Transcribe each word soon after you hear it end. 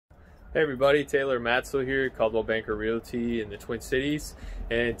Hey everybody, Taylor Matzo here, Caldwell Banker Realty in the Twin Cities.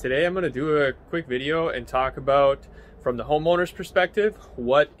 And today I'm going to do a quick video and talk about, from the homeowner's perspective,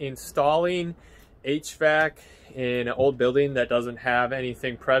 what installing HVAC in an old building that doesn't have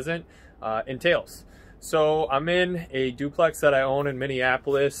anything present entails. So I'm in a duplex that I own in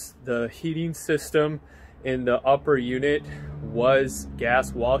Minneapolis. The heating system in the upper unit was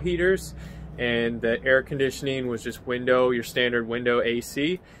gas wall heaters, and the air conditioning was just your standard window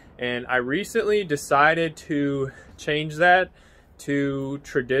AC. And I recently decided to change that to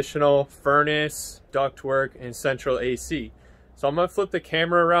traditional furnace, ductwork, and central AC. So I'm gonna flip the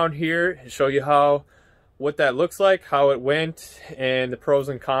camera around here and show you what that looks like, how it went, and the pros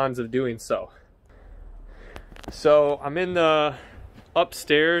and cons of doing so. So I'm in the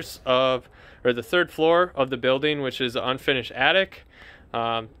upstairs or the third floor of the building, which is an unfinished attic.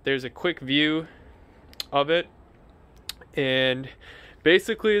 There's a quick view of it, and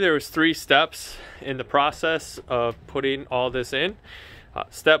basically there was 3 steps in the process of putting all this in.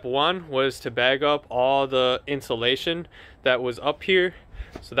 Step 1 was to bag up all the insulation that was up here.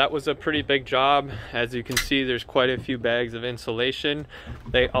 So that was a pretty big job. As you can see, there's quite a few bags of insulation.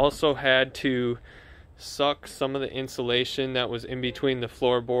 They also had to suck some of the insulation that was in between the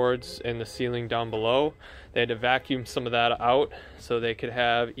floorboards and the ceiling down below. They had to vacuum some of that out so they could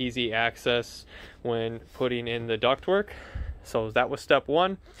have easy access when putting in the ductwork. So that was step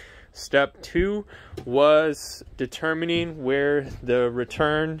 1. Step 2 was determining where the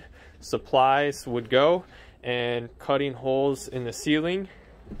return supplies would go and cutting holes in the ceiling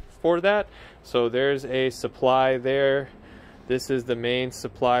for that. So there's a supply there. This is the main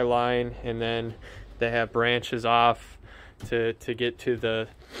supply line, and then they have branches off to get to the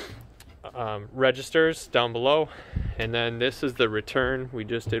registers down below. And then this is the return. We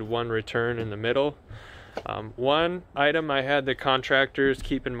just did one return in the middle. One item I had the contractors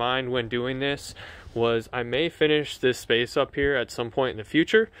keep in mind when doing this was I may finish this space up here at some point in the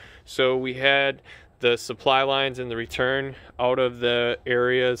future. So we had the supply lines and the return out of the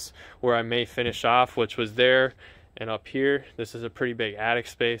areas where I may finish off, which was there and up here. This is a pretty big attic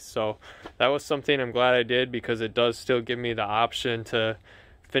space, so that was something I'm glad I did, because it does still give me the option to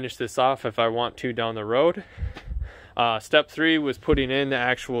finish this off if I want to down the road. Step 3 was putting in the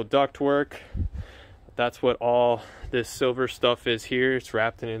actual ductwork. That's what all this silver stuff is here. It's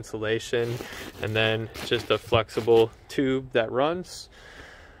wrapped in insulation, and then just a flexible tube that runs.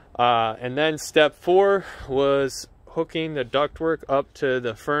 And then step 4 was hooking the ductwork up to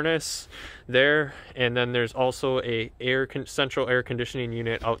the furnace there, and then there's also a central air conditioning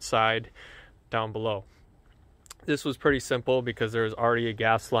unit outside down below. This was pretty simple because there's already a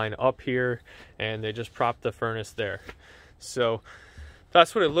gas line up here, and they just propped the furnace there. So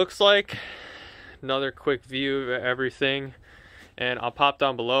that's what it looks like. Another quick view of everything, and I'll pop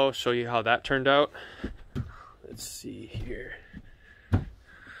down below, show you how that turned out. Let's see here.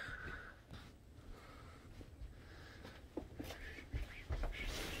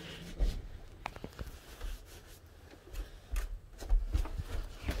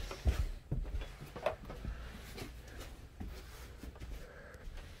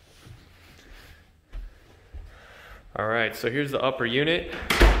 All right, so here's the upper unit.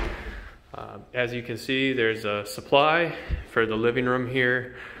 As you can see, there's a supply for the living room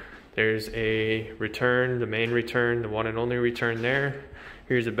here. There's a return, the main return, the one and only return there.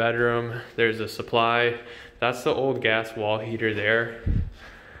 Here's a bedroom. There's a supply. That's the old gas wall heater there.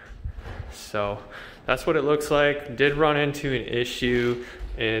 So that's what it looks like. Did run into an issue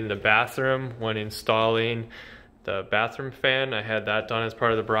in the bathroom when installing the bathroom fan. I had that done as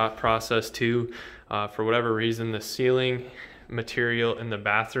part of the process too. For whatever reason, the ceiling material in the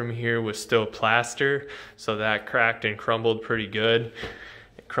bathroom here was still plaster, so that cracked and crumbled pretty good.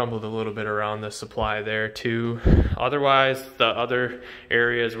 It crumbled a little bit around the supply there too. Otherwise, the other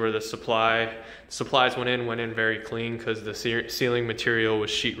areas where the supplies went in very clean, because the ceiling material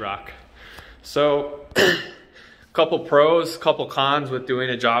was sheetrock. So couple pros, couple cons with doing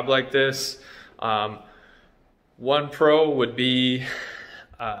a job like this. One pro would be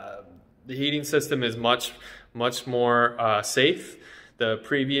the heating system is much more safe. The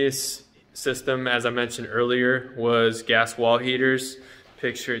previous system, as I mentioned earlier, was gas wall heaters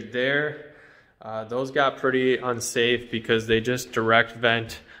pictured there. Those got pretty unsafe because they just direct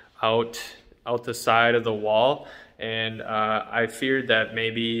vent out the side of the wall, and I feared that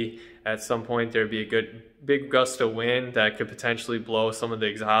maybe at some point there'd be a big gust of wind that could potentially blow some of the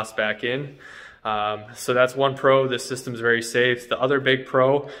exhaust back in. So that's one pro. This system's very safe. The other big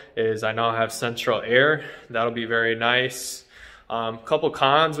pro is I now have central air. That'll be very nice. Couple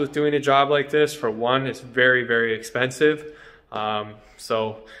cons with doing a job like this. For one, it's very, very expensive.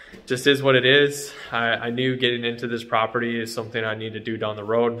 So just is what it is. I knew getting into this property is something I need to do down the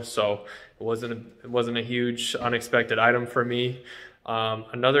road, so it wasn't a huge unexpected item for me.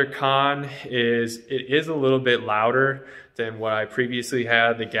 Another con is it is a little bit louder than what I previously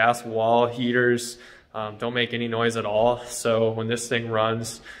had. The gas wall heaters don't make any noise at all, so when this thing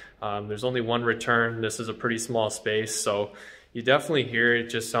runs, there's only one return. This is a pretty small space, so you definitely hear it.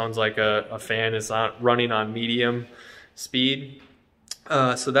 Just sounds like a fan is not running on medium speed.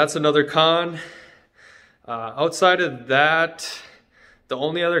 So that's another con. Outside of that, the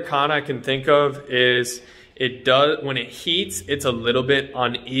only other con I can think of is when it heats, it's a little bit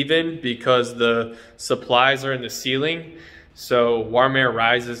uneven because the supplies are in the ceiling. So warm air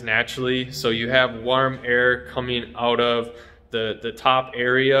rises naturally. So you have warm air coming out of the top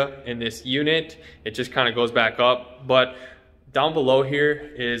area in this unit. It just kind of goes back up. But down below here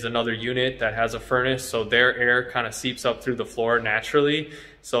is another unit that has a furnace, so their air kind of seeps up through the floor naturally.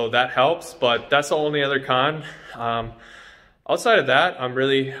 So that helps, but that's the only other con. Outside of that, I'm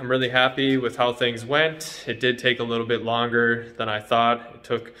really happy with how things went. It did take a little bit longer than I thought. It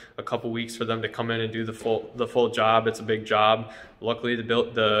took a couple weeks for them to come in and do the full job. It's a big job. Luckily,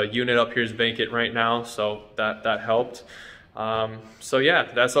 the unit up here is vacant right now, so that helped. So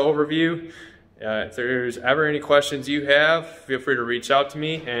yeah, that's the overview. If there's ever any questions you have, feel free to reach out to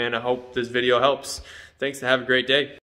me, and I hope this video helps. Thanks and have a great day.